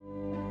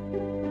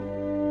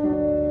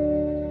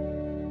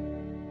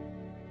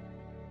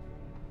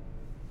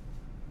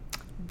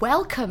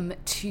Welcome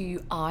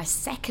to our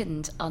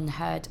second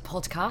UnHerd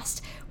podcast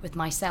with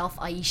myself,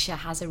 Ayesha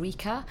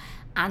Hazarika,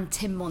 and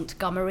Tim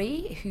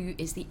Montgomerie, who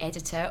is the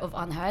editor of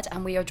UnHerd,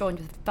 and we are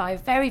joined by a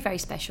very, very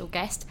special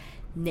guest,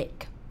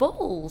 Nick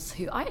Boles,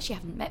 who I actually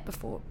haven't met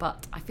before,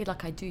 but I feel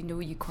like I do know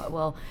you quite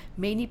well,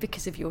 mainly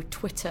because of your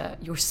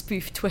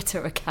spoof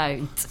Twitter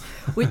account,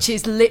 which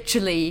is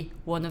literally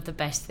one of the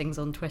best things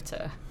on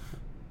Twitter.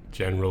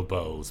 General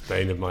Bowles,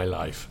 bane of my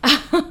life.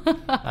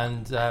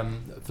 And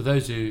for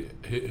those who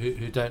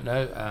don't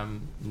know,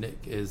 Nick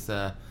is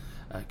a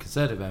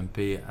Conservative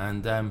MP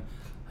and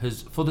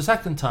has, for the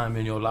second time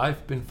in your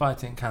life, been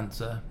fighting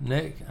cancer,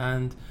 Nick,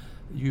 and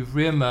you've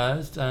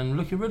re-emerged and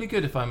looking really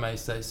good, if I may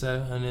say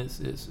so, and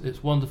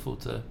it's wonderful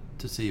to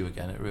see you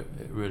again.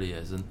 It really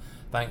is, and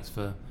thanks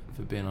for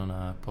being on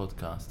our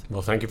podcast.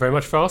 Well, thank you very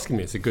much for asking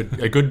me. It's a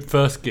good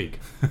first gig.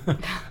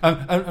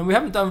 And we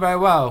haven't done very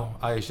well,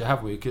 Ayesha,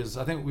 have we? Because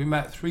I think we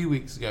met 3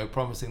 weeks ago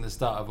promising the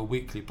start of a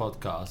weekly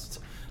podcast,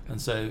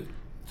 and so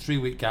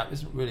 3-week gap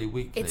isn't really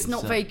weekly. It's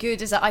not very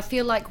good, is it? I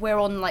feel like we're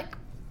on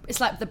it's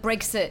like the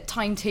Brexit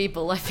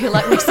timetable. I feel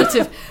like we're sort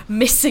of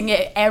missing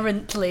it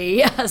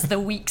errantly as the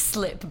weeks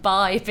slip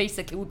by.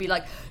 Basically, we'll be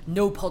like,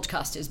 no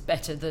podcast is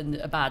better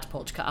than a bad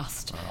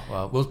podcast. Oh,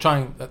 well, we'll try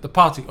and the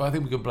party. I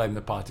think we can blame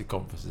the party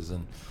conferences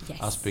and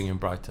us being in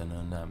Brighton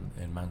and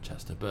in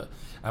Manchester. But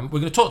we're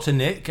going to talk to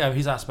Nick.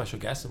 He's our special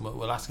guest, and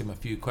we'll ask him a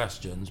few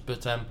questions.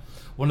 But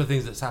one of the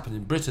things that's happened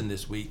in Britain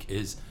this week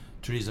is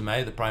Theresa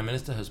May, the Prime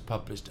Minister, has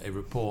published a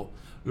report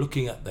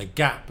looking at the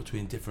gap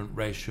between different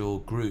racial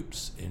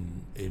groups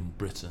in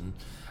Britain,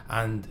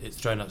 and it's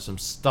thrown up some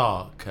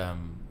stark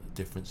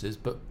differences.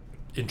 But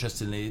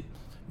interestingly,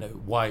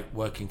 white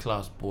working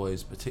class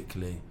boys,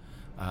 particularly,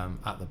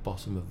 at the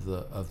bottom of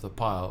the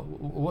pile.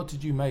 What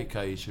did you make,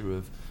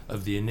 Ayesha,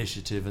 of the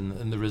initiative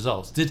and the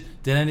results? Did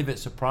any of it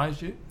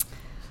surprise you?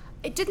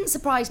 It didn't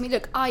surprise me.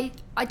 Look, I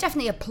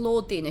definitely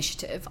applaud the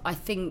initiative. I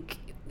think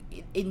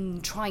in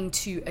trying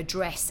to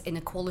address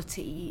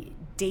inequality,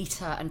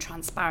 data and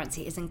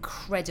transparency is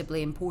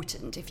incredibly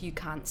important. If you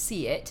can't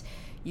see it,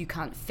 you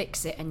can't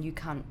fix it and you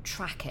can't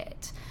track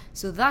it.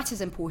 So that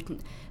is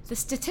important. The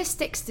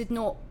statistics did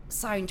not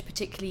sound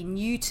particularly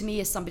new to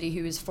me as somebody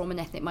who is from an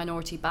ethnic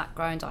minority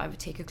background. I would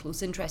take a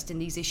close interest in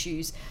these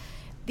issues.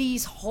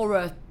 These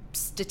horror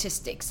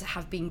statistics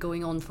have been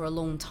going on for a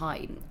long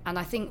time, and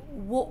I think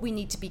what we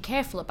need to be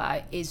careful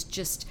about is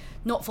just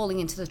not falling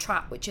into the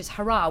trap, which is,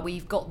 hurrah,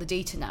 we've got the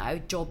data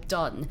now, job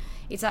done.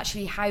 It's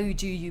actually, how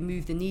do you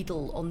move the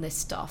needle on this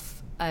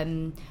stuff?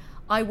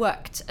 I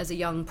worked as a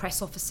young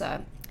press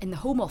officer in the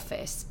Home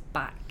Office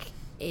back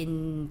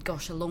in,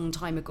 a long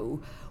time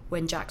ago,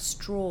 when Jack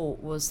Straw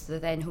was the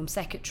then Home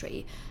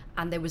Secretary,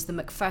 and there was the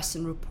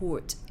Macpherson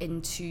report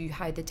into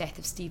how the death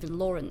of Stephen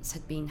Lawrence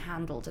had been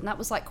handled. And that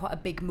was like quite a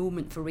big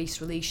moment for race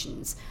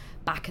relations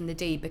back in the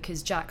day,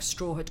 because Jack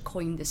Straw had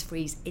coined this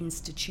phrase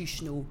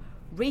institutional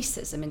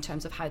racism in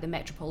terms of how the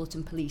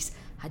Metropolitan Police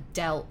had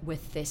dealt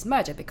with this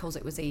murder. Because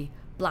it was a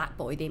black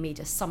boy, they made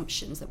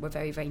assumptions that were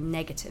very, very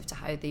negative to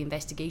how the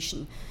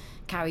investigation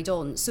carried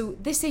on. So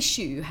this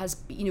issue has,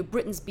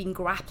 Britain's been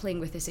grappling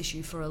with this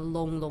issue for a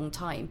long, long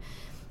time.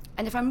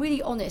 And if I'm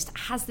really honest,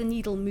 has the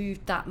needle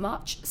moved that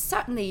much?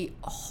 Certainly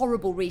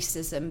horrible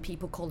racism,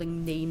 people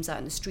calling names out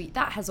in the street,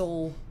 that has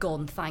all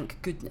gone,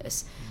 thank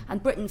goodness.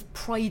 And Britain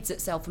prides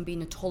itself on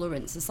being a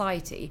tolerant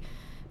society.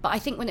 But I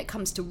think when it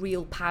comes to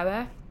real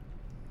power,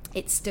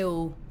 it's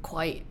still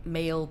quite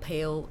male,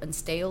 pale and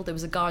stale. There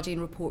was a Guardian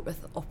report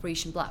with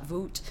Operation Black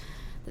Vote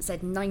that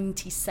said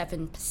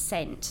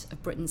 97%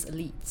 of Britain's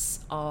elites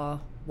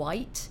are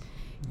white.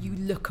 You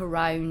look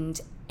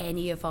around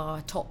any of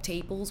our top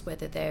tables,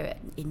 whether they're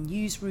in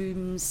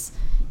newsrooms,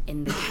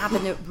 in the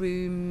cabinet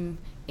room,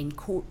 in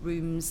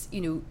courtrooms,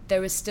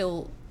 there is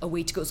still a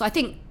way to go. So I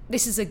think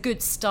this is a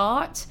good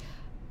start,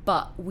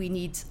 but we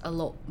need a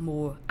lot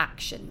more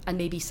action, and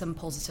maybe some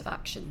positive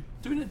action.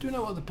 Do we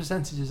know what the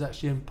percentage is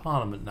actually in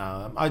Parliament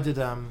now? I did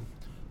a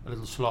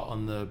little slot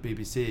on the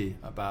BBC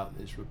about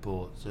this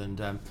report,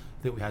 and I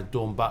think we had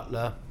Dawn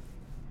Butler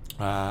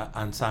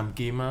and Sam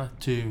Gyimah,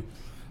 two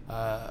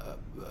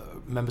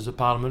members of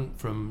Parliament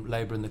from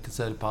Labour and the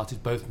Conservative parties,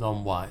 both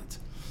non-white.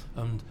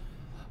 And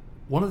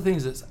one of the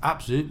things that's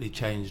absolutely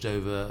changed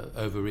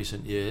over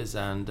recent years,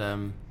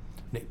 and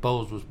Nick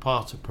Boles was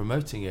part of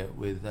promoting it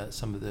with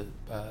some of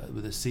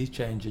with the Sea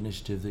Change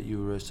initiative that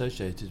you were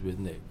associated with,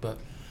 Nick. But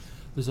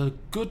there's a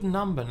good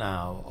number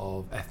now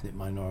of ethnic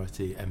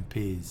minority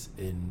MPs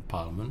in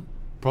Parliament.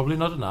 Probably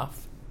not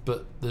enough,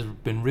 but there's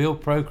been real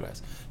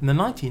progress. In the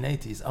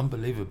 1980s,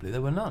 unbelievably,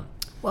 there were none.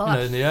 Well,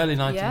 in the early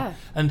 1990s.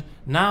 And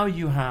now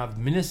you have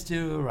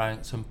ministerial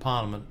ranks and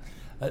Parliament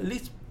at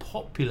least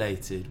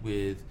populated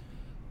with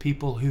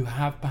people who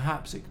have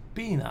perhaps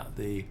been at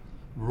the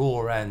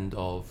raw end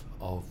of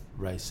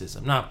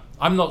racism. Now,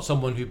 I'm not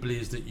someone who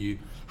believes that you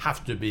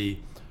have to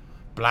be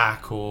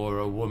black or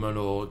a woman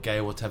or gay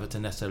or whatever to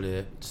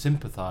necessarily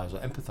sympathise or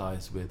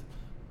empathise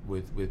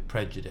with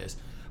prejudice.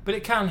 But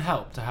it can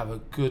help to have a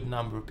good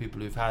number of people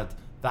who've had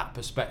that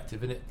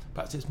perspective, and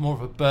perhaps it's more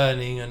of a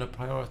burning and a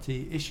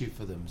priority issue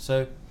for them.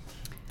 So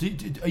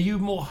are you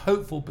more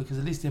hopeful because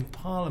at least in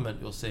Parliament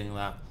you're seeing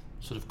that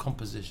sort of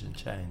composition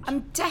change?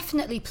 I'm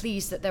definitely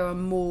pleased that there are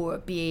more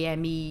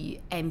BAME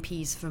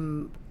MPs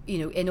from,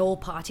 in all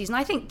parties. And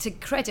I think, to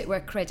credit where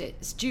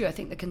credit's due, I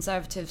think the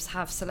Conservatives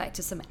have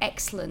selected some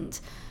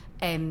excellent,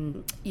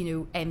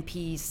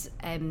 MPs.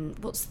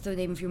 What's the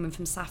name of your woman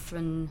from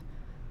Saffron?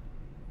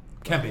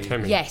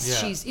 Kemi. Yes, yeah.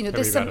 she's,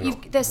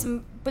 there's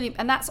some brilliant,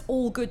 and that's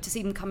all good to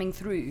see them coming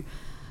through.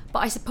 But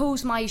I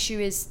suppose my issue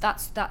is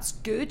that's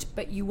good,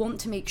 but you want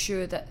to make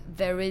sure that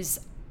there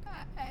is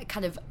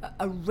kind of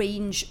a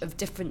range of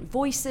different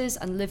voices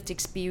and lived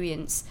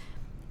experience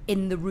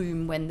in the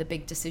room when the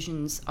big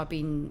decisions are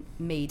being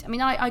made. I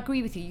mean, I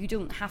agree with you. You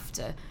don't have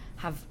to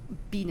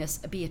be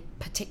a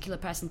particular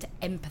person to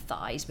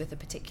empathise with a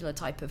particular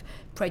type of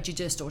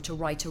prejudice or to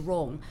right or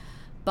wrong.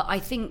 But I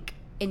think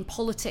in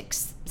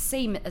politics,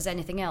 same as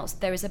anything else,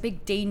 there is a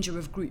big danger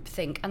of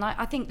groupthink. And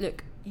I think,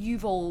 look,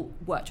 you've all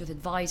worked with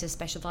advisors,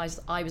 special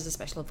advisors. I was a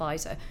special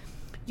advisor.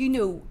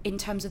 In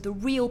terms of the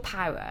real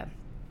power,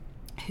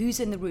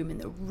 who's in the room and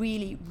the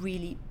really,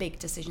 really big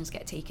decisions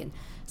get taken.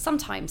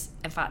 Sometimes,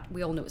 in fact,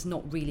 we all know it's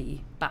not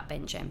really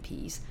backbench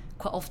MPs.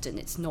 Quite often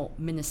it's not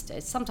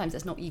ministers. Sometimes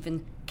it's not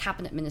even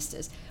cabinet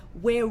ministers.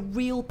 Where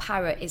real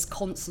power is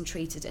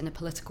concentrated in a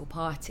political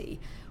party,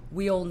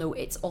 we all know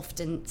it's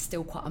often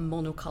still quite a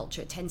monoculture.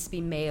 It tends to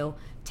be male,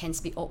 tends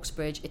to be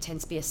Oxbridge, it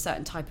tends to be a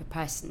certain type of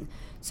person.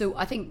 So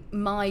I think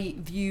my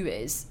view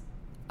is,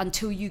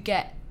 until you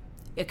get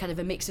a kind of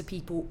a mix of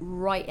people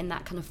right in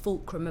that kind of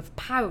fulcrum of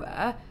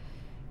power,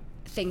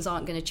 things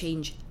aren't going to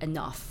change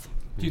enough.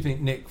 Do you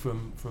think, Nick,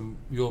 from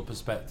your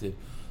perspective,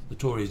 the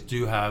Tories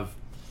do have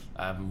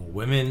more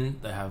women,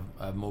 they have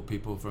more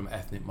people from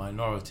ethnic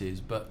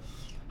minorities, but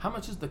how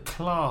much has the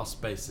class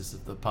basis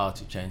of the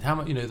party changed? How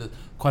much,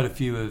 quite a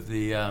few of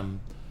the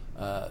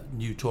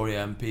new Tory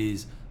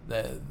MPs,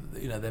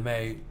 they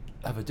may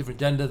have a different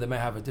gender, they may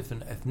have a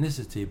different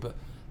ethnicity, but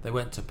they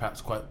went to perhaps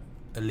quite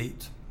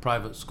elite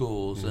private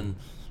schools. And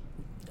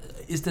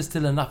is there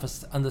still enough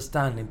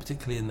understanding,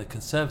 particularly in the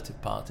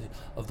Conservative Party,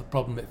 of the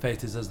problem it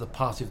faces as the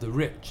party of the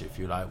rich, if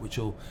you like, which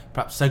will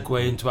perhaps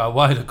segue into our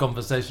wider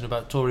conversation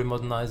about Tory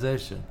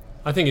modernisation?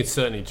 I think it's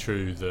certainly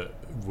true that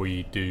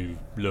we do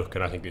look,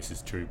 and I think this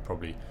is true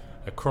probably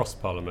across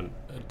Parliament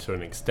to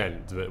an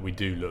extent, that we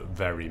do look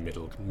very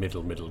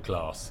middle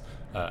class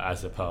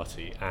as a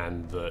party,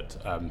 and that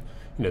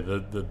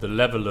the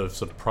level of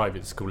sort of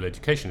private school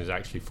education has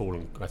actually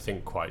fallen, I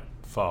think, quite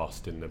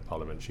fast in the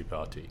parliamentary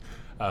party.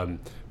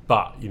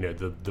 But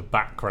the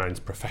backgrounds,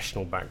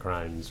 professional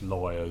backgrounds,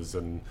 lawyers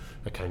and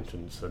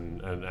accountants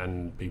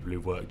and people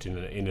who've worked in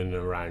and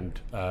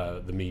around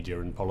the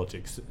media and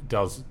politics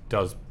does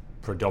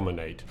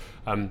predominate.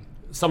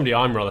 Somebody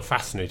I'm rather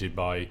fascinated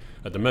by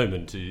at the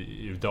moment,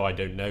 though I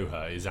don't know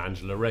her, is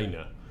Angela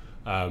Rayner,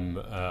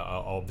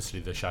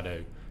 obviously the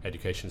shadow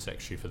education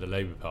secretary for the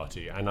Labour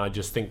Party. And I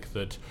just think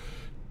that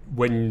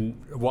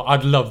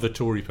I'd love the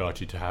Tory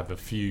party to have a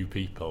few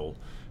people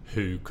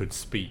who could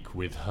speak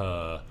with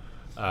her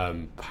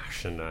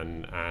passion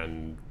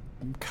and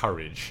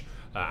courage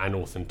and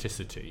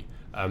authenticity,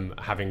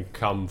 having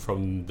come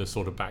from the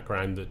sort of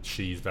background that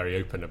she's very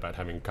open about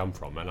having come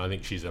from. And I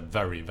think she's a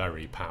very,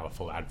 very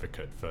powerful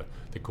advocate for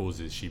the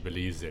causes she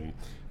believes in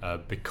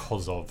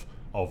because of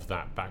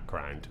that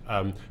background.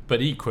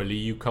 But equally,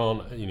 you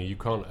can't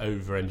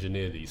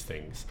over-engineer these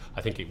things.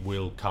 I think it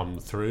will come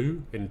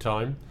through in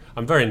time.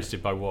 I'm very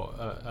interested by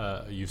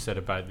what you've said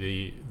about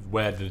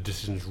where the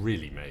decision's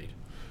really made.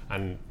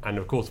 And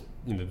of course,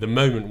 the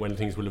moment when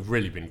things will have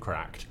really been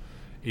cracked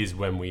is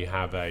when we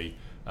have a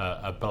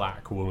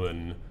black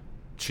woman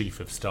chief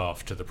of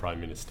staff to the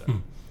Prime Minister.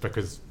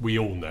 Because we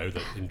all know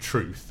that in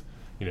truth,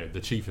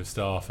 the chief of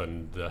staff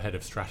and the head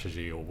of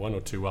strategy or one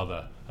or two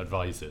other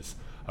advisors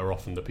are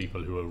often the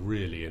people who are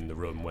really in the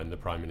room when the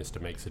Prime Minister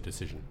makes a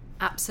decision.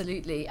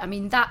 Absolutely. I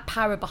mean, that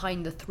power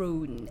behind the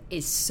throne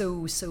is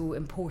so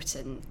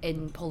important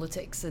in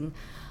politics. And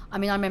I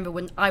mean, I remember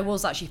when I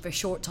was actually for a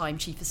short time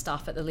chief of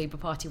staff at the Labour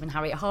Party when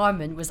Harriet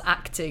Harman was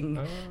acting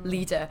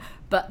leader,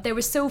 but there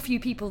were so few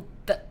people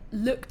that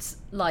looked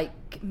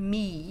like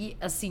me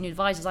as senior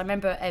advisors. I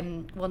remember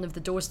one of the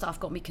door staff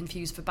got me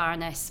confused for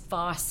Baroness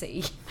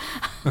Farsi.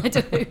 I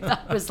don't know if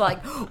that was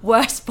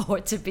worse for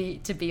it,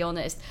 to be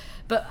honest.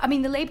 But I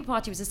mean, the Labour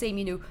Party was the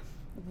same.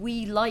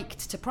 We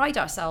liked to pride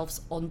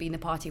ourselves on being the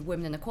party of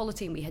women and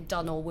equality, and we had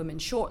done all women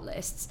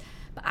shortlists.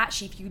 But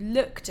actually, if you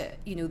looked at,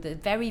 the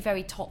very,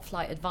 very top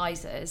flight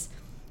advisors,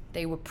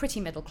 they were pretty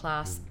middle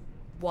class,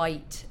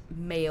 white,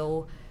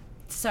 male,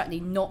 certainly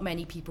not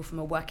many people from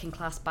a working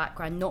class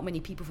background, not many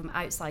people from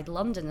outside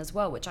London as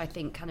well, which I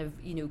think kind of,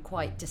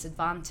 quite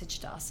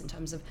disadvantaged us in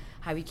terms of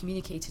how we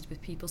communicated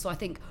with people. So I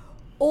think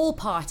all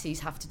parties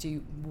have to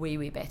do way,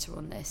 way better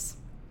on this.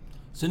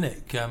 So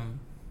Nick,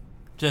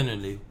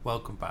 generally,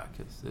 welcome back.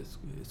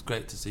 It's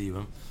great to see you.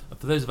 And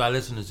for those of our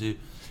listeners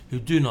who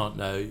do not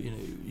know,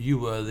 you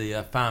were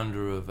the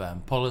founder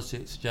of Policy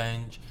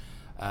Exchange.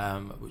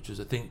 which was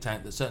a think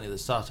tank that certainly at the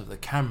start of the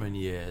Cameron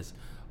years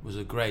was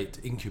a great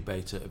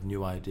incubator of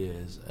new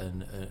ideas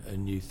and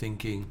new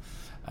thinking.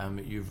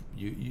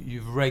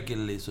 You've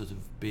regularly sort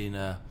of been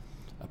a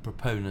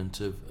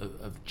proponent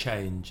of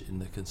change in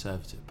the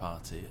Conservative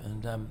Party,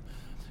 and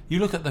you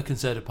look at the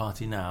Conservative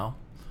Party now.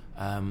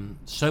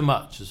 So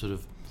much has sort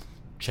of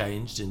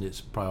changed in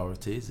its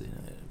priorities.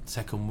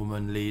 Second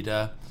woman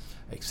leader,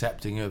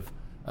 accepting of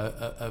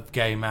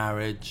gay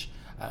marriage,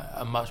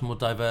 a much more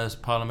diverse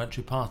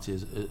parliamentary party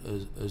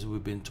as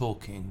we've been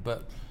talking.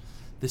 But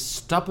this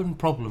stubborn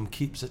problem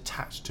keeps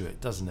attached to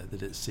it, doesn't it?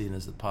 That it's seen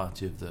as the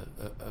party of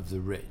the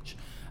rich,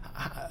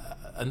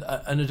 and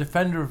a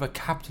defender of a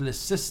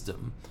capitalist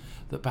system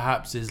that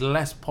perhaps is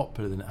less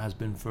popular than it has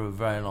been for a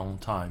very long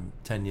time,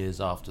 10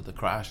 years after the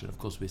crash. And of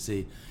course we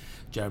see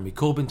Jeremy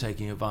Corbyn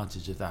taking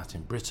advantage of that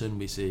in Britain.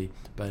 We see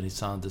Bernie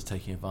Sanders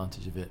taking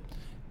advantage of it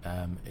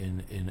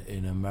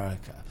in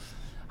America.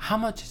 How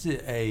much is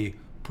it a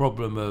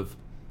problem of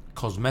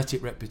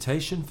cosmetic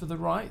reputation for the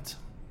right,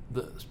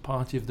 that's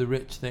party of the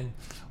rich thing,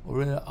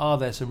 or are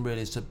there some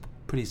really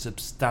pretty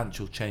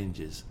substantial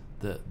changes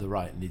that the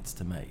right needs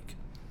to make?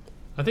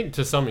 I think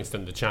to some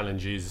extent the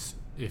challenge is,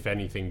 if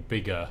anything,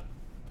 bigger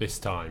this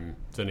time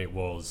than it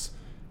was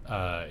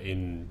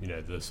in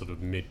the sort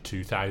of mid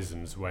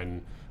 2000s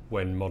when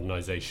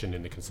modernisation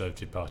in the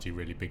Conservative Party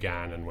really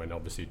began, and when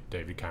obviously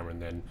David Cameron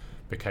then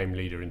became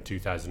leader in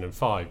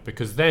 2005.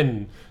 Because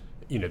then,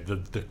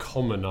 the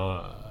common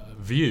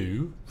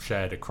view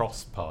shared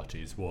across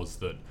parties was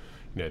that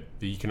the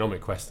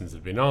economic questions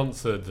had been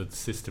answered, that the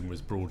system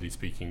was broadly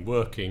speaking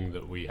working,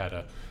 that we had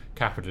a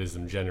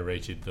capitalism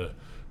generated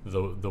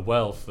the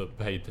wealth that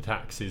paid the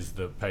taxes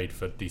that paid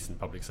for decent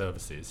public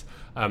services.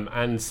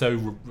 And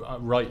so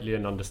rightly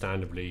and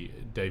understandably,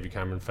 David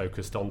Cameron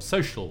focused on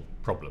social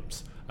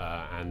problems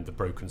and the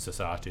broken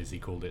society, as he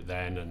called it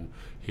then, and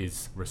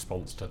his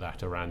response to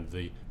that around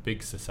the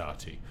big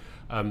society.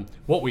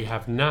 What we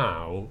have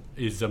now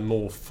is a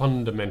more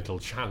fundamental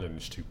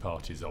challenge to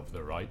parties of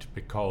the right,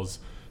 because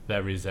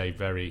there is a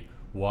very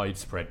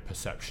widespread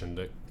perception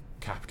that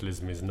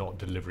capitalism is not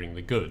delivering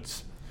the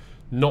goods,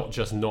 not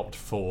just not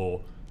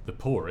for the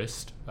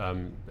poorest.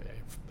 In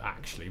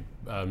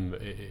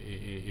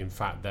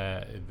fact,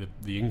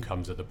 the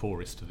incomes of the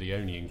poorest are the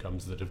only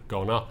incomes that have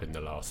gone up in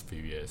the last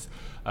few years,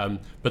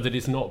 but that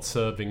it's not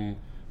serving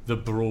the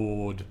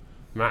broad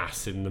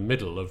mass in the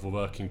middle of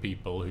working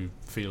people who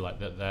feel like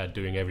that they're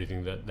doing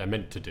everything that they're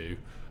meant to do,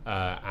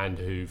 and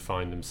who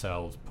find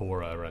themselves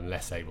poorer and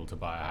less able to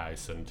buy a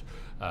house, and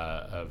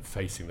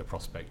facing the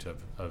prospect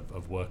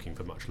of working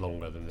for much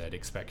longer than they'd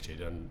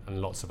expected,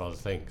 and lots of other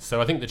things. So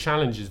I think the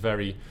challenge is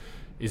very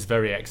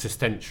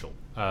existential,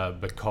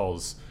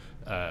 because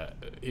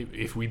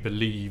if we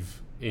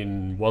believe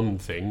in one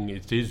thing,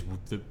 it is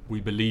that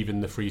we believe in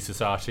the free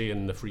society,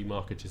 and the free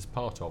market is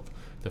part of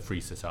the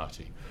free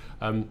society.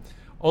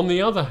 On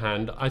the other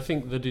hand, I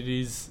think that it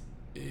is,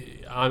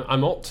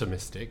 I'm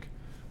optimistic,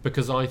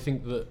 because I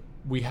think that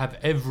we have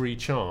every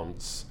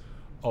chance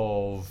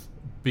of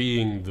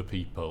being the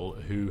people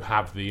who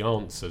have the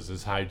answers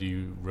as how do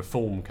you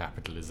reform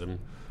capitalism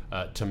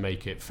to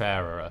make it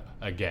fairer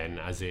again,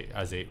 as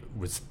it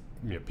was,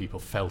 people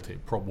felt it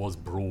was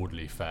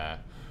broadly fair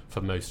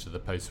for most of the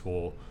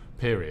post-war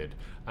period.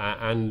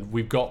 And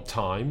we've got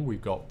time.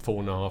 We've got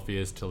 4.5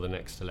 years till the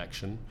next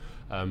election.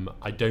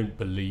 I don't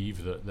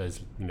believe that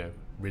there's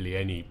really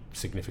any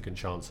significant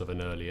chance of an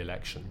early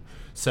election.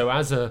 So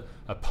as a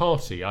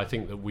party, I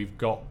think that we've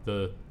got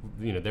there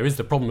is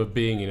the problem of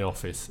being in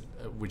office,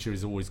 which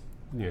is always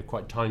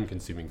quite time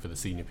consuming for the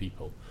senior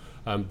people.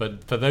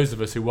 But for those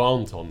of us who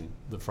aren't on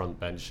the front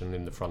bench and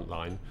in the front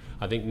line,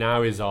 I think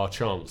now is our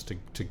chance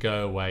to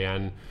go away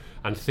and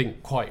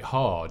think quite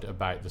hard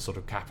about the sort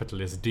of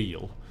capitalist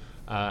deal,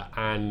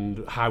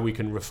 and how we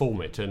can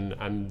reform it.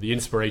 And the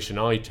inspiration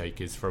I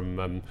take is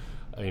from,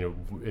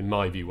 in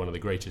my view, one of the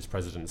greatest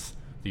presidents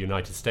the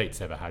United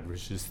States ever had,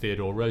 which is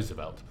Theodore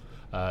Roosevelt,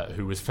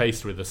 who was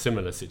faced with a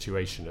similar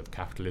situation of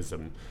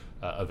capitalism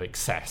of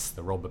excess,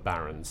 the robber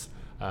barons,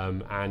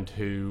 and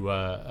who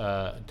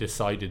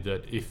decided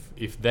that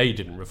if they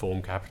didn't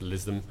reform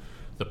capitalism,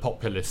 the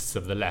populists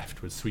of the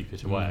left would sweep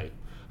it away.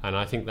 And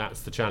I think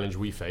that's the challenge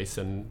we face,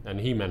 and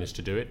he managed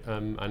to do it,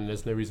 and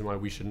there's no reason why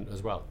we shouldn't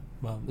as well.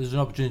 Well, there's an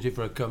opportunity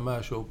for a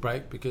commercial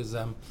break, because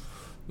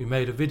we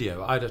made a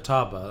video. Ida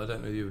Tarbell, I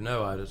don't know if you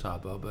know Ida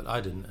Tarbell, but I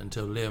didn't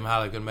until Liam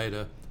Halligan made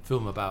a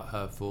film about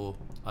her for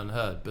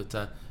UnHerd, but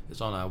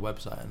it's on our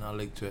website, and I'll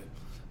link to it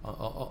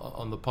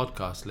on the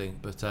podcast link.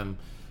 But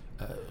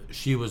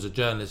she was a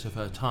journalist of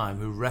her time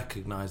who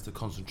recognised the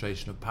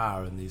concentration of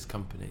power in these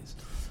companies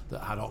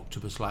that had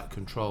octopus-like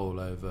control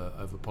over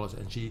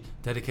politics, and she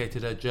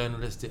dedicated her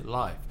journalistic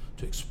life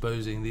to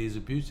exposing these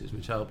abuses,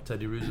 which helped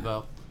Teddy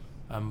Roosevelt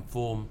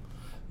form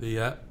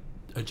the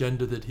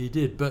agenda that he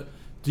did. But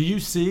do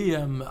you see,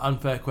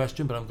 unfair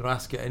question, but I'm going to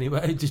ask it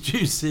anyway, do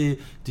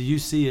you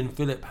see in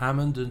Philip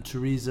Hammond and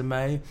Theresa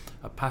May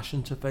a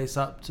passion to face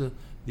up to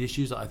the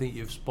issues that I think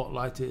you've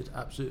spotlighted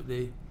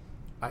absolutely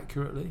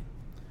accurately?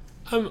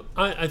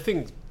 I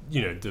think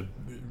the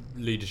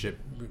leadership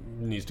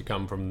needs to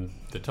come from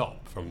the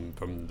top,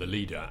 from the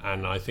leader,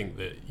 and I think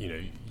that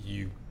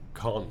you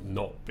can't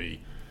not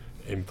be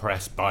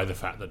impressed by the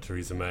fact that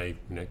Theresa May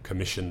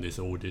commissioned this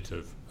audit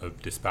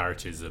of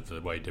disparities of the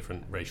way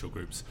different racial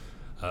groups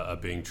are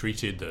being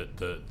treated,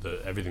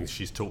 that everything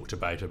she's talked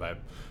about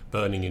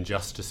burning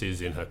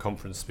injustices in her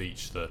conference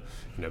speech,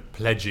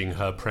 pledging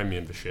her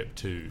premiership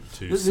to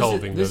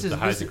solving the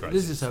housing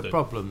crisis. This is her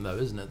problem, though,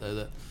 isn't it? Though,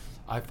 that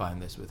I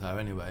find this with her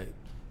anyway.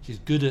 She's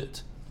good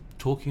at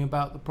talking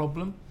about the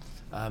problem.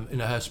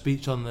 Her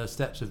speech on the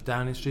steps of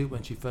Downing Street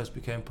when she first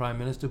became Prime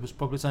Minister was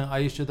probably saying,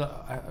 Ayesha, that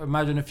I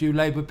imagine a few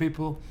Labour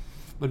people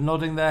were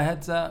nodding their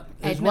heads at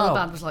as well. Ed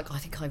Miliband was like, I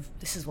think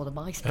this is one of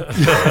my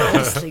speeches.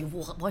 Honestly,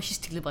 why is she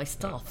stealing my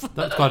stuff?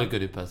 That's quite a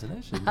good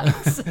impersonation.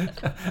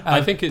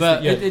 I think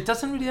it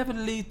doesn't really ever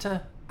lead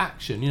to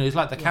action. It's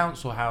like the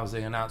council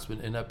housing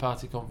announcement in her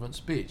party conference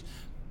speech.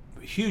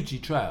 Hugely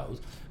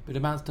trailed, but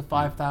amounts to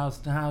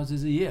 5,000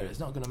 houses a year. It's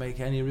not going to make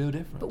any real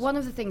difference. But one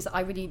of the things that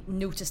I really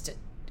noticed at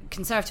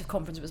Conservative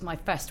conference, was my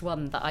first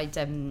one that I'd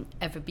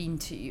ever been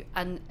to,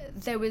 and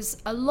there was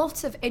a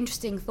lot of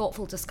interesting,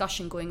 thoughtful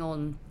discussion going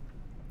on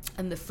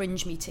in the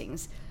fringe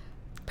meetings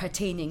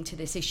pertaining to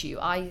this issue.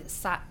 I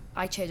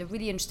chaired a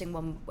really interesting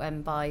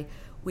one by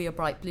We Are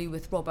Bright Blue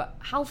with Robert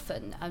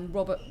Halfon, and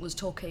Robert was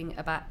talking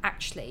about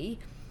actually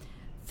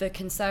the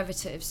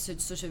Conservatives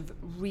should sort of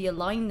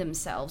realign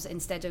themselves.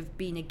 Instead of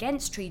being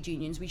against trade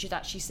unions, we should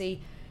actually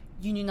say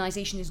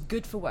unionisation is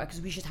good for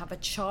workers. We should have a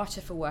charter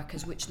for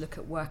workers which look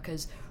at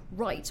workers'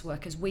 rights,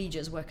 workers'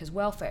 wages, workers'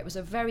 welfare. It was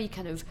a very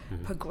kind of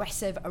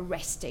progressive,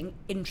 arresting,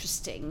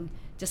 interesting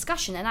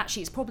discussion, and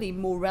actually it's probably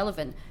more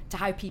relevant to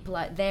how people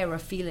out there are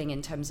feeling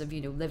in terms of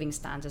living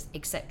standards,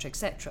 etc.,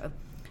 etc.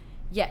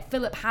 Yet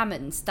Philip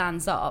Hammond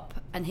stands up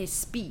and his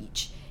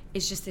speech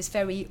is just this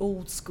very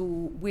old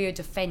school, we're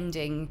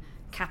defending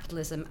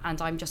capitalism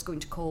and I'm just going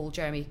to call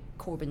Jeremy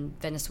Corbyn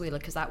Venezuela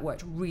because that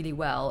worked really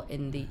well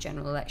in the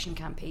general election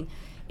campaign.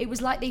 It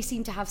was like they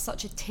seemed to have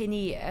such a tin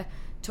ear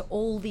to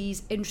all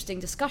these interesting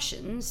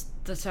discussions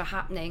that are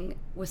happening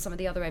with some of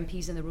the other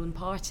MPs in their own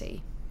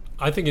party.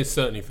 I think it's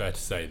certainly fair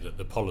to say that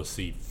the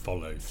policy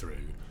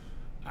follow-through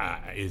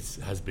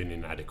has been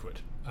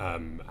inadequate,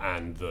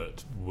 and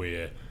that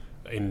we're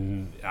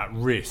at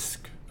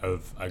risk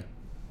of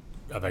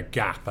a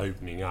gap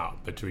opening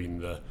up between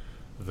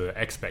the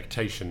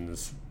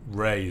expectations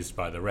raised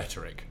by the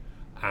rhetoric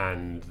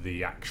and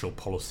the actual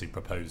policy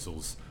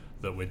proposals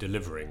that we're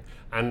delivering,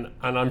 and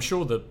I'm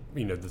sure that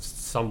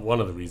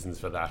one of the reasons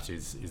for that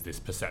is this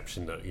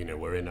perception that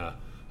we're in a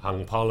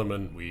hung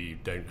parliament, we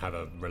don't have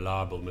a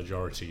reliable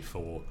majority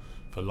for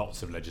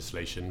lots of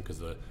legislation because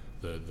the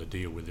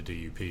deal with the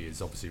DUP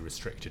is obviously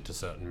restricted to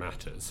certain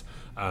matters,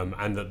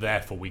 and that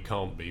therefore we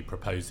can't be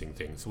proposing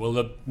things. Well,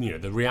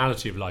 the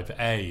reality of life,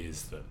 A,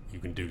 is that you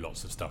can do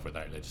lots of stuff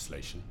without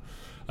legislation.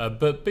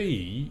 But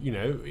B,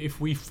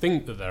 if we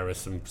think that there are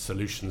some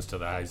solutions to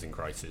the housing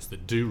crisis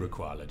that do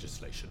require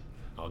legislation,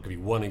 I'll give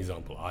you one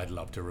example. I'd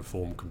love to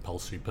reform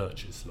compulsory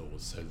purchase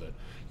laws so that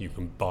you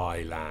can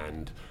buy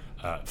land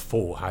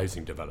for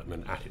housing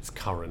development at its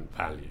current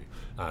value,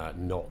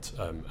 not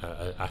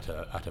at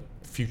a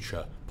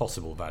future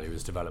possible value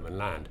as development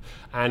land.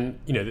 And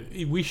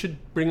we should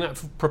bring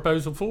that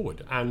proposal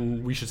forward,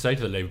 and we should say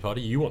to the Labour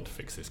Party, you want to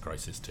fix this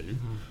crisis too.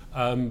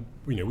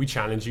 We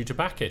challenge you to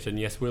back it, and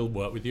yes, we'll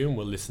work with you and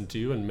we'll listen to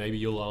you, and maybe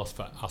you'll ask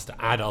for us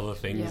to add other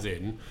things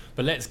in.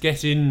 But let's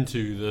get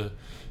into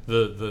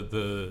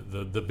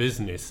the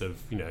business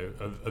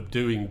of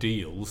doing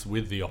deals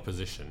with the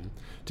opposition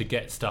to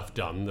get stuff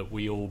done that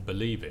we all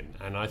believe in.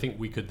 And I think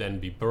we could then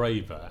be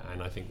braver,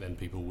 and I think then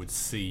people would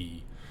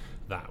see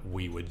that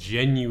we were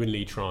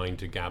genuinely trying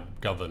to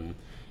govern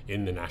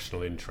in the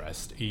national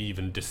interest,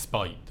 even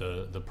despite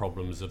the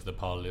problems of the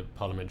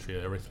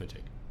parliamentary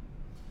arithmetic.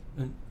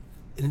 And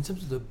in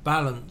terms of the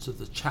balance of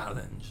the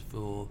challenge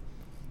for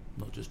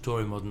not just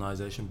Tory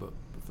modernisation, but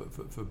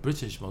for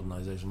British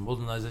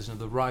modernisation of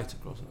the right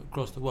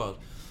across the world,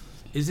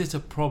 is it a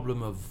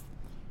problem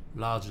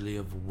largely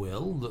of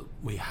will, that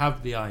we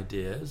have the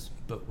ideas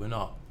but we're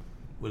not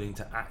willing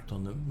to act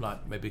on them,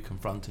 like maybe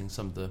confronting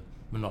some of the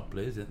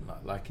monopolies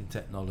like in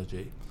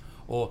technology,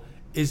 or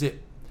is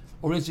it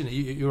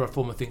you're a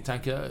former think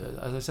tank,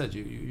 as I said,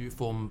 you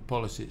form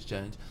Policy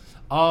Exchange.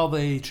 Are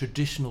they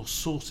traditional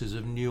sources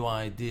of new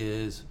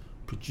ideas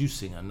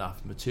producing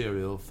enough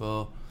material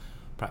for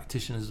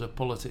practitioners of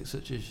politics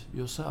such as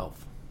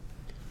yourself?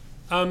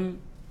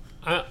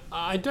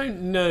 I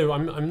don't know.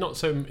 I'm not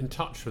so in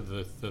touch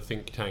with the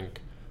think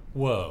tank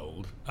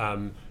world.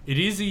 It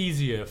is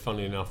easier,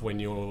 funnily enough, when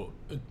you're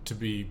to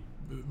be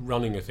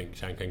running a think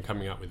tank and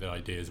coming up with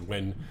ideas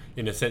when,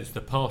 in a sense,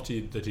 the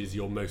party that is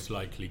your most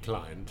likely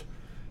client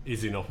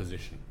is in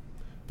opposition,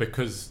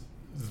 because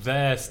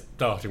they're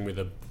starting with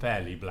a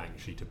fairly blank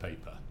sheet of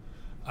paper.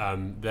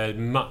 They're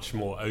much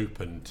more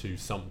open to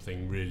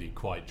something really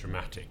quite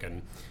dramatic.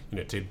 And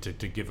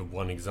to give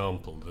one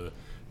example,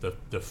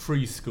 the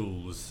free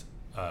schools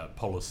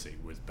policy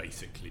was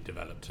basically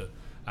developed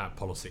at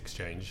Policy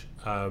Exchange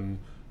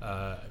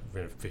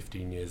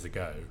 15 years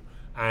ago.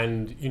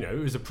 And, it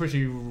was a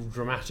pretty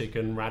dramatic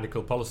and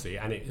radical policy,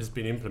 and it has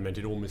been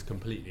implemented almost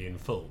completely in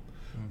full.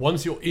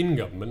 Once you're in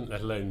government,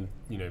 let alone,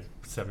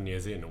 7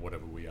 years in or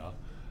whatever we are,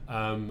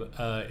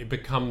 it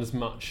becomes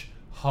much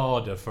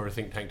harder for a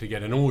think tank to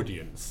get an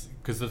audience,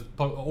 because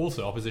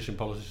also opposition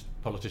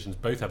politicians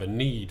both have a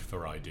need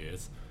for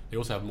ideas. They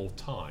also have more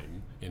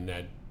time in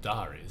their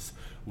diaries,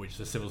 which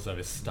the civil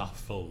service stuff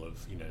full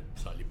of,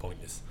 slightly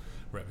pointless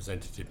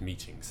representative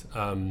meetings.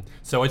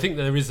 So I think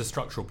there is a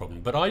structural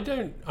problem. But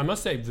I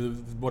must say,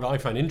 what I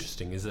find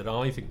interesting is that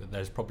I think that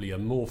there's probably a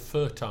more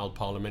fertile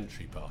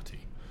parliamentary party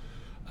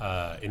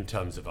in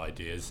terms of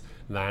ideas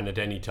than at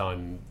any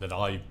time that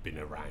I've been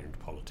around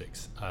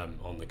politics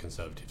on the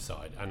Conservative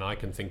side. And I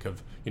can think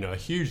of, a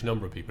huge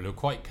number of people who are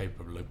quite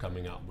capable of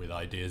coming up with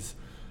ideas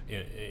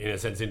in a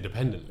sense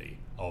independently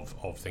of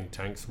think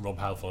tanks, Rob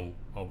Halfon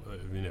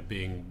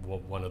being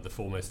one of the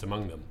foremost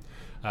among them.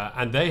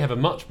 And they have a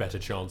much better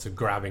chance of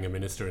grabbing a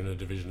minister in a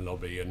division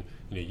lobby and,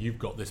 you've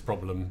got this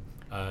problem,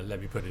 let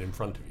me put it in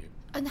front of you.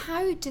 And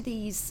how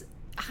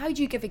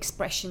do you give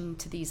expression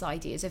to these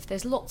ideas? If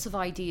there's lots of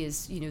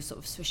ideas, sort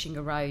of swishing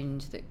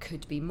around that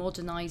could be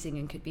modernising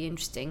and could be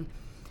interesting,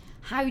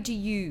 how do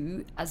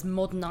you, as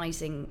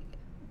modernising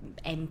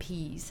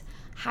MPs,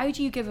 how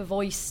do you give a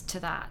voice to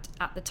that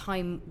at the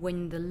time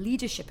when the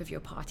leadership of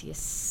your party is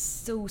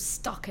so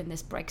stuck in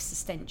this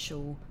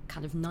Brexistential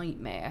kind of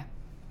nightmare?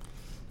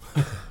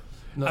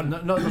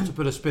 Not to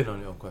put a spin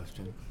on your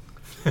question.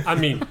 I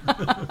mean,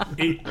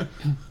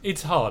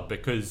 it's hard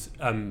because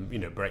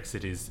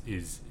Brexit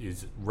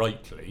is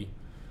rightly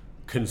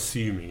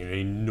consuming an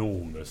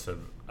enormous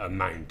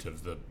amount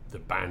of the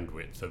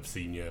bandwidth of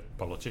senior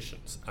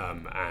politicians,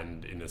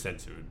 and in a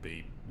sense it would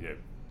be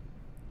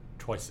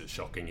twice as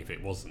shocking if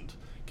it wasn't,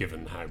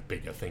 given how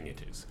big a thing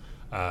it is.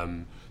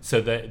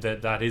 So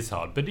that is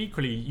hard, but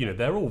equally,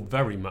 they're all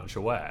very much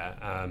aware,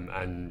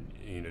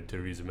 and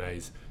Theresa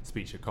May's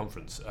speech at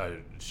conference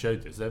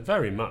showed this. They're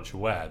very much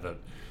aware that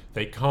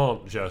they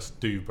can't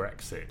just do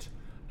Brexit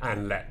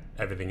and let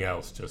everything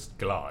else just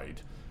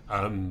glide,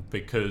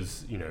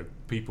 because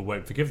people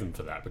won't forgive them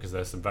for that, because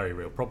there's some very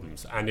real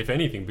problems. And if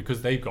anything,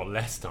 because they've got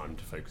less time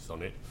to focus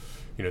on it,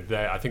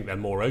 I think they're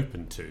more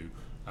open to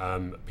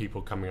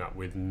people coming up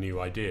with new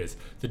ideas.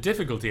 The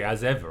difficulty,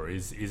 as ever,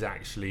 is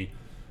actually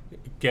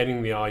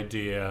getting the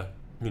idea,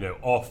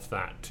 off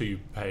that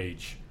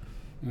 2-page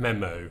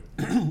memo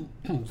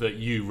that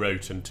you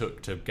wrote and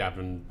took to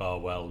Gavin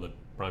Barwell, the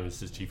Prime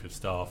Minister's Chief of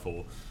Staff,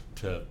 or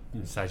to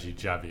Sajid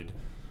Javid,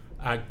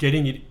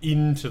 getting it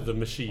into the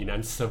machine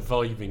and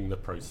surviving the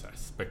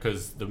process,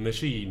 because the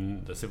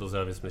machine, the civil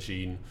service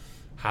machine,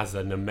 has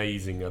an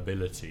amazing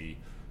ability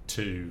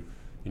to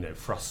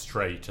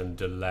frustrate and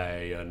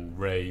delay and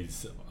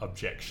raise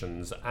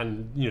objections,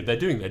 and they're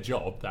doing their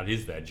job. That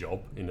is their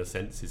job, in a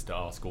sense, is to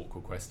ask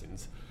awkward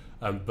questions.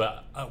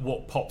 But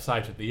what pops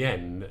out at the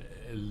end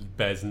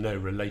bears no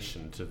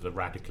relation to the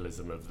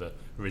radicalism of the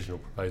original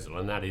proposal,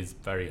 and that is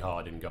very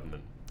hard in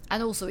government.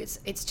 And also,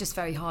 it's just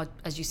very hard,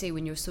 as you say,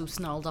 when you're so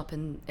snarled up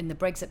in the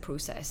Brexit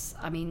process.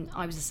 I mean,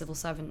 I was a civil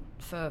servant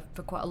for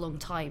quite a long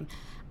time,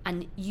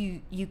 and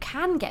you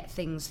can get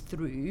things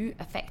through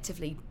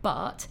effectively,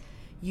 but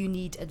you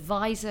need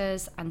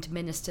advisors and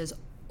ministers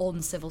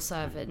on civil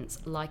servants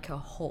like a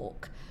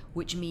hawk,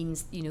 which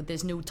means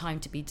there's no time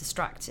to be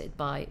distracted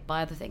by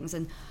other things.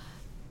 And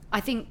I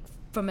think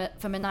from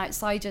an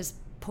outsider's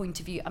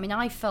point of view, I mean,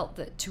 I felt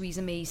that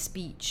Theresa May's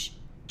speech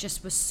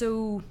just was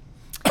so.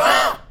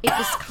 It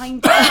was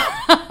kind of.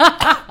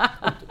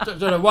 I don't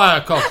know why I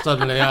coughed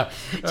suddenly.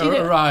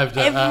 Arrived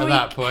at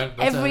that point.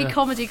 But, every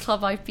comedy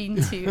club I've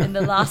been to in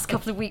the last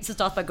couple of weeks has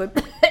started by going.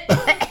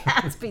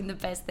 That's been the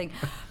best thing.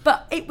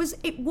 But it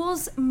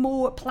was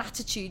more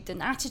platitude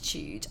than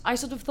attitude. I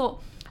sort of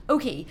thought,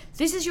 okay,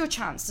 this is your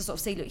chance to sort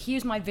of say, look,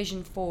 here's my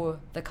vision for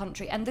the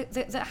country. And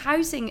the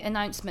housing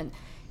announcement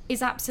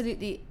is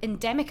absolutely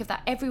endemic of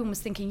that. Everyone was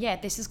thinking, yeah,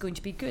 this is going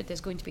to be good.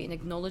 There's going to be an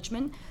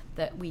acknowledgement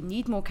that we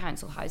need more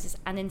council houses.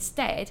 And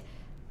instead,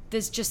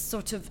 there's just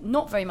sort of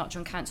not very much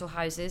on council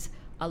houses,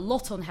 a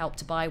lot on Help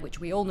to Buy, which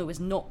we all know is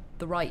not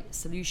the right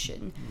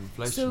solution.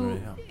 So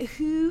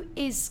who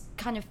is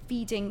kind of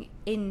feeding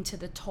into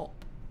the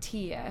top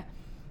tier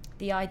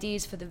the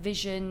ideas for the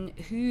vision?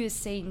 Who is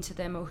saying to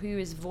them, or who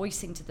is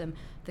voicing to them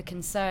the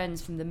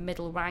concerns from the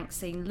middle ranks,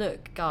 saying,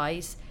 look,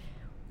 guys,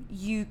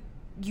 you've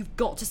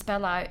got to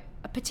spell out,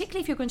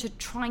 particularly if you're going to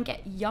try and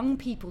get young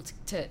people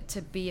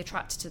to be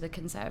attracted to the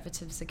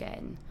Conservatives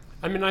again?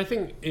 I mean, I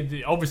think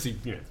obviously,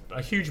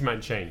 a huge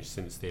amount changed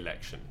since the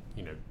election.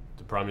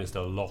 The Prime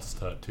Minister lost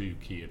her 2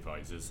 key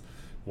advisors.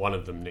 One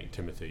of them, Nick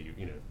Timothy,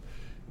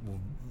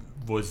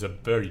 was a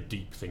very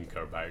deep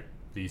thinker about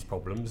these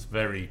problems,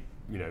 very,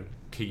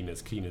 keen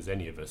as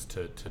any of us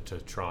to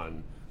try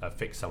and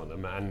fix some of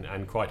them,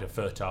 and quite a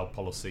fertile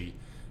policy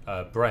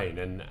brain,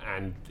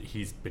 and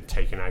he's been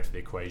taken out of the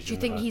equation. Do you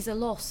think he's a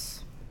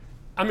loss?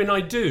 I mean,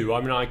 I do.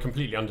 I mean, I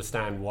completely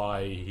understand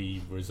why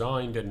he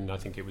resigned, and I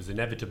think it was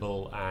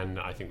inevitable, and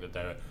I think that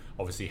there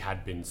obviously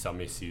had been some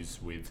issues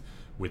with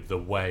the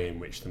way in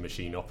which the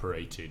machine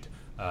operated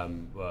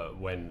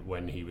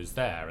when he was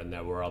there, and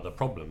there were other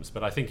problems.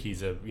 But I think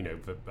he's a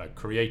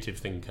creative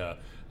thinker.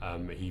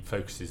 He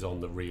focuses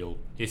on the real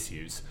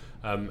issues,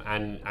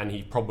 and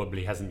he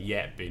probably hasn't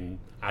yet been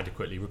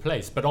adequately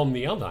replaced. But on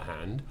the other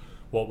hand,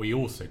 what we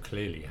also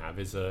clearly have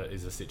is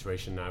a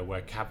situation now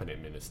where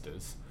cabinet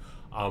ministers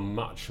are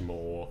much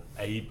more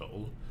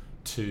able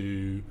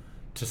to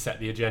set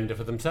the agenda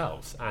for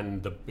themselves.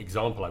 And the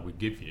example I would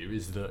give you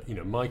is that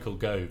Michael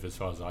Gove, as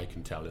far as I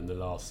can tell, in the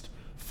last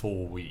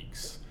 4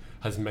 weeks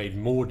has made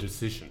more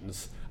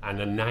decisions and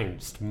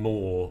announced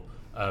more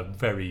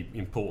very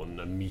important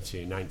and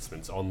meaty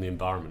announcements on the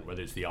environment,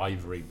 whether it's the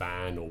ivory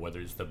ban or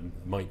whether it's the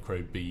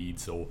micro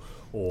beads or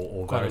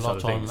various other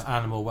things. On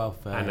animal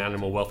welfare.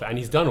 And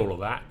he's done all of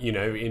that.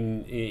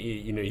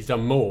 He's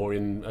done more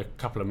in a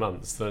couple of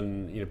months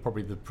than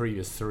probably the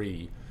previous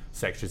 3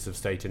 secretaries of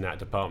state in that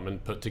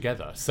department put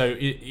together. So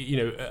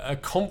a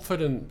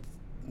confident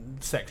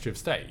Secretary of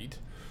State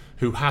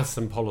who has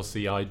some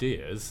policy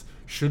ideas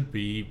should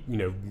be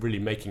really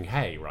making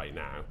hay right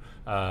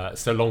now,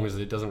 so long as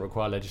it doesn't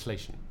require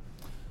legislation.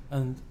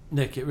 And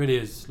Nick, it really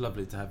is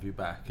lovely to have you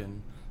back.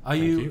 And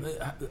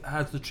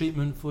has the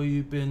treatment for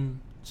you been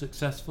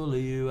successful? Are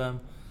you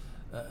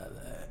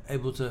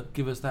able to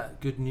give us that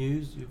good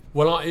news?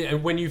 Well,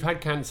 when you've had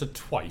cancer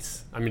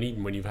twice, I mean,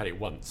 even when you've had it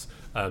once,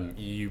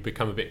 you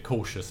become a bit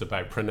cautious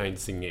about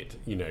pronouncing it,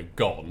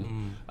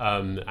 gone.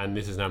 And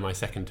this is now my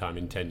 2nd time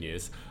in 10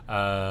 years.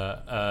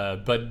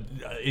 But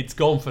it's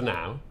gone for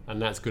now,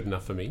 and that's good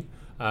enough for me.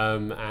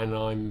 And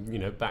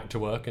I'm, back to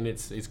work, and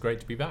it's great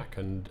to be back.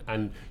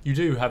 And you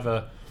do have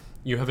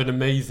an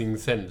amazing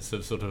sense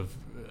of sort of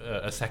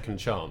a second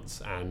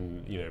chance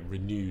and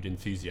renewed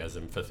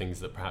enthusiasm for things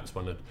that perhaps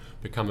one had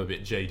become a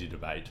bit jaded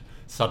about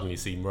suddenly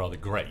seem rather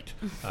great.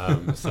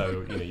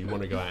 So you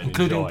want to go out and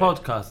including enjoy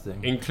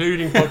podcasting.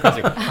 Including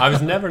podcasting. I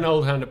was never an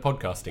old hand at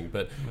podcasting,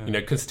 but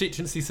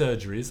constituency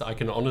surgeries, I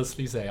can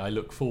honestly say I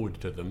look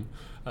forward to them,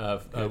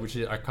 which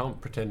I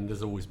can't pretend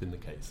has always been the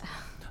case.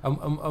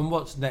 And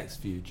what's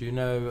next for you? Do you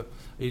know?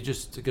 Are you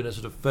just going to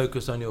sort of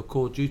focus on your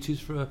core duties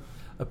for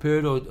a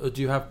period, or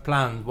do you have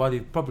plans while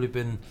you've probably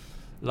been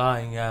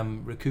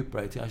lying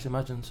recuperating? I should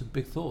imagine some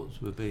big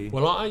thoughts would be.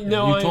 Well, I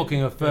know you're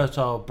talking of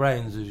fertile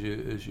brains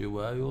as you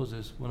were. Yours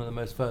is one of the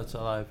most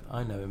fertile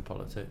I know in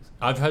politics.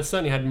 I've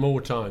certainly had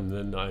more time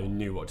than I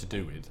knew what to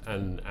do with,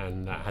 and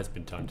that has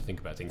been time to think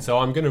about things. So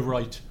I'm going to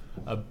write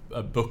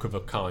a book of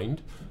a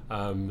kind,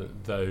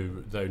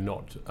 though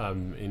not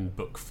in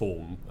book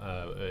form.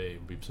 It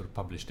will be sort of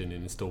published in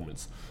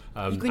instalments.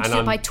 You're going to do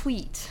it by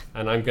tweet.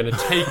 And I'm going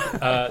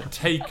to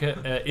take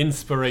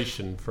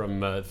inspiration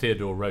from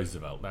Theodore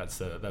Roosevelt.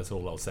 That's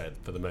all I'll say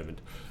for the moment.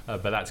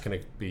 But that's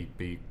going to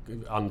be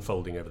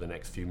unfolding over the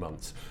next few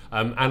months.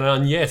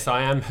 And yes,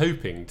 I am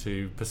hoping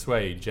to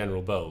persuade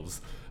General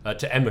Bowles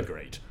to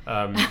emigrate,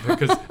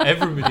 because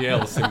everybody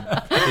else.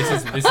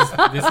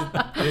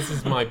 This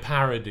is my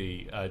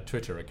parody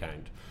Twitter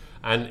account,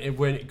 and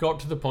when it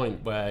got to the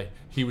point where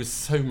he was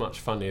so much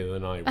funnier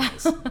than I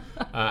was,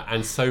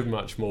 and so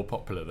much more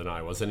popular than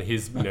I was, and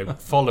his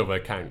follower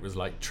count was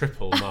like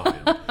triple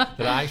mine, that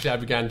I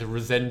began to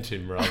resent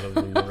him rather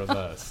than the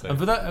reverse. So. And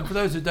for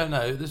those who don't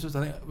know, this was,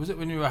 I think, was it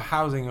when you were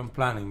housing and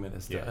planning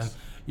minister? Yes. And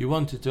you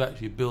wanted to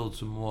actually build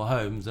some more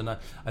homes, and I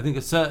think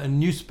a certain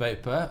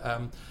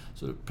newspaper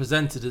sort of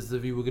presented as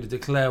if you were going to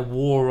declare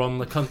war on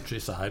the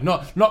countryside.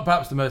 Not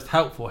perhaps the most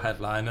helpful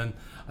headline, and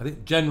I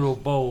think General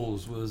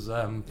Bowles was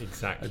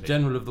exactly. a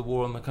general of the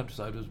war on the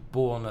countryside, was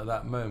born at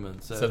that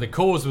moment. So the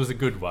cause was a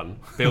good one,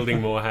 building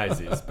more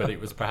houses, but it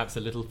was perhaps a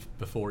little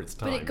before its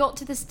time. But it got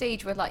to the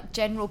stage where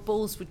General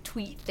Bowles would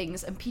tweet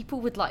things, and people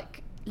would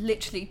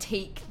literally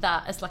take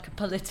that as a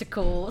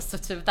political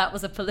that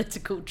was a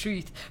political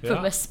truth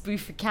from a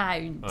spoof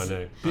account. I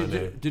know.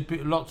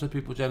 Did lots of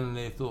people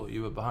generally thought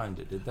you were behind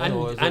it? Did they?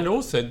 And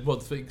also,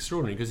 what's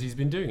extraordinary, because he's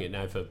been doing it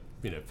now for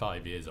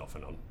 5 years off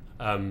and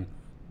on.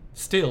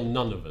 Still,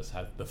 none of us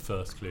had the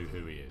first clue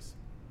who he is.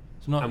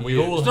 It's not and you.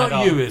 We all it's had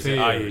not you, is it,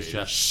 theories.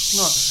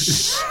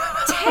 Ayesha?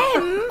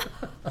 Tim,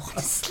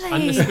 honestly,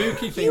 and the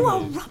spooky thing you are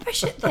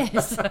rubbish at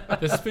this.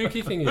 The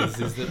spooky thing is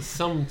that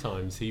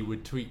sometimes he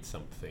would tweet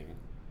something.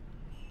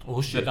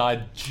 Or she. That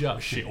I'd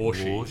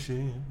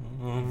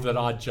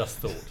just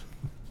thought.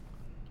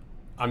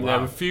 I mean, there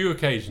were a few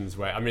occasions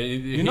where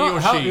you're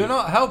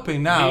not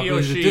helping now. He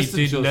or she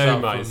did know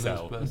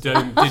myself, did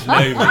know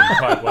me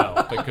quite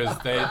well,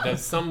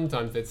 because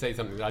sometimes they'd say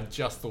something that I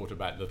just thought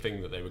about the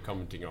thing that they were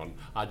commenting on.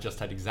 I just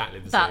had exactly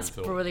the same thought. That's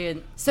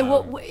brilliant. So,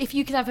 what if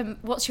you could have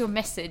what's your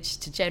message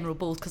to General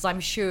Bowles? Because I'm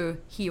sure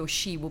he or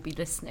she will be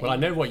listening. Well, I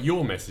know what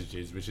your message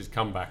is, which is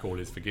come back, all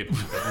is forgiven.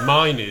 But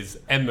mine is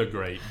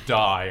emigrate,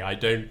 die. I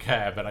don't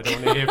care, but I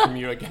don't want to hear from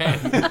you again.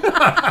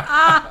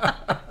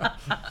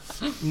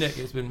 Nick,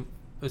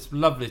 it's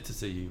lovely to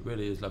see you.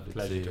 Really is lovely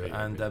to see you.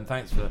 And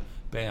thanks for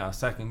being our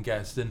second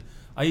guest. And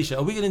Ayesha,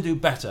 are we going to do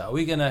better? Are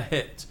we going to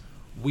hit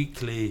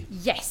weekly.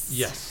 Yes.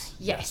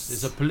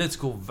 It's a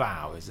political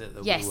vow, is it?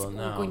 That yes, we will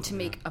now, we're going to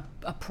make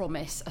a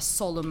promise, a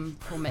solemn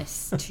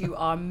promise to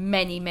our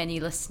many, many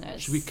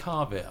listeners. Should we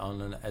carve it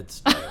on an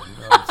headstone?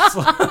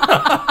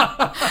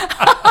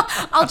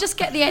 I'll just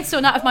get the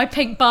headstone out of my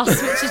pink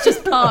bus, which is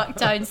just parked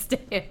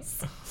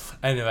downstairs.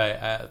 Anyway,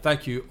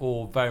 thank you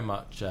all very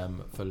much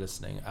for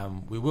listening.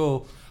 We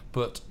will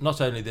put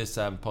not only this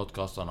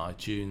podcast on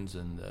iTunes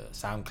and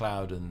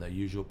SoundCloud and the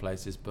usual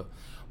places, but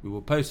we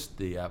will post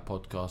the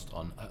podcast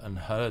on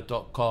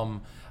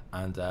UnHerd.com,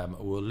 and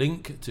we'll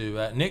link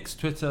to Nick's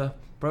Twitter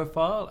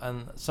profile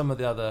and some of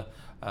the other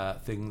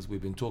things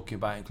we've been talking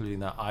about, including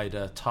that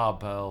Ida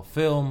Tarbell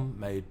film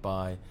made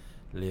by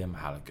Liam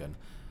Halligan.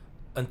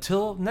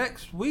 Until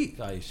next week,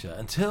 Ayesha.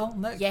 Until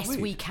next week. Yes,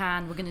 we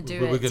can. We're going to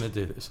do it. We're going to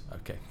do this.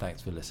 Okay,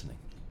 thanks for listening.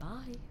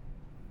 Bye.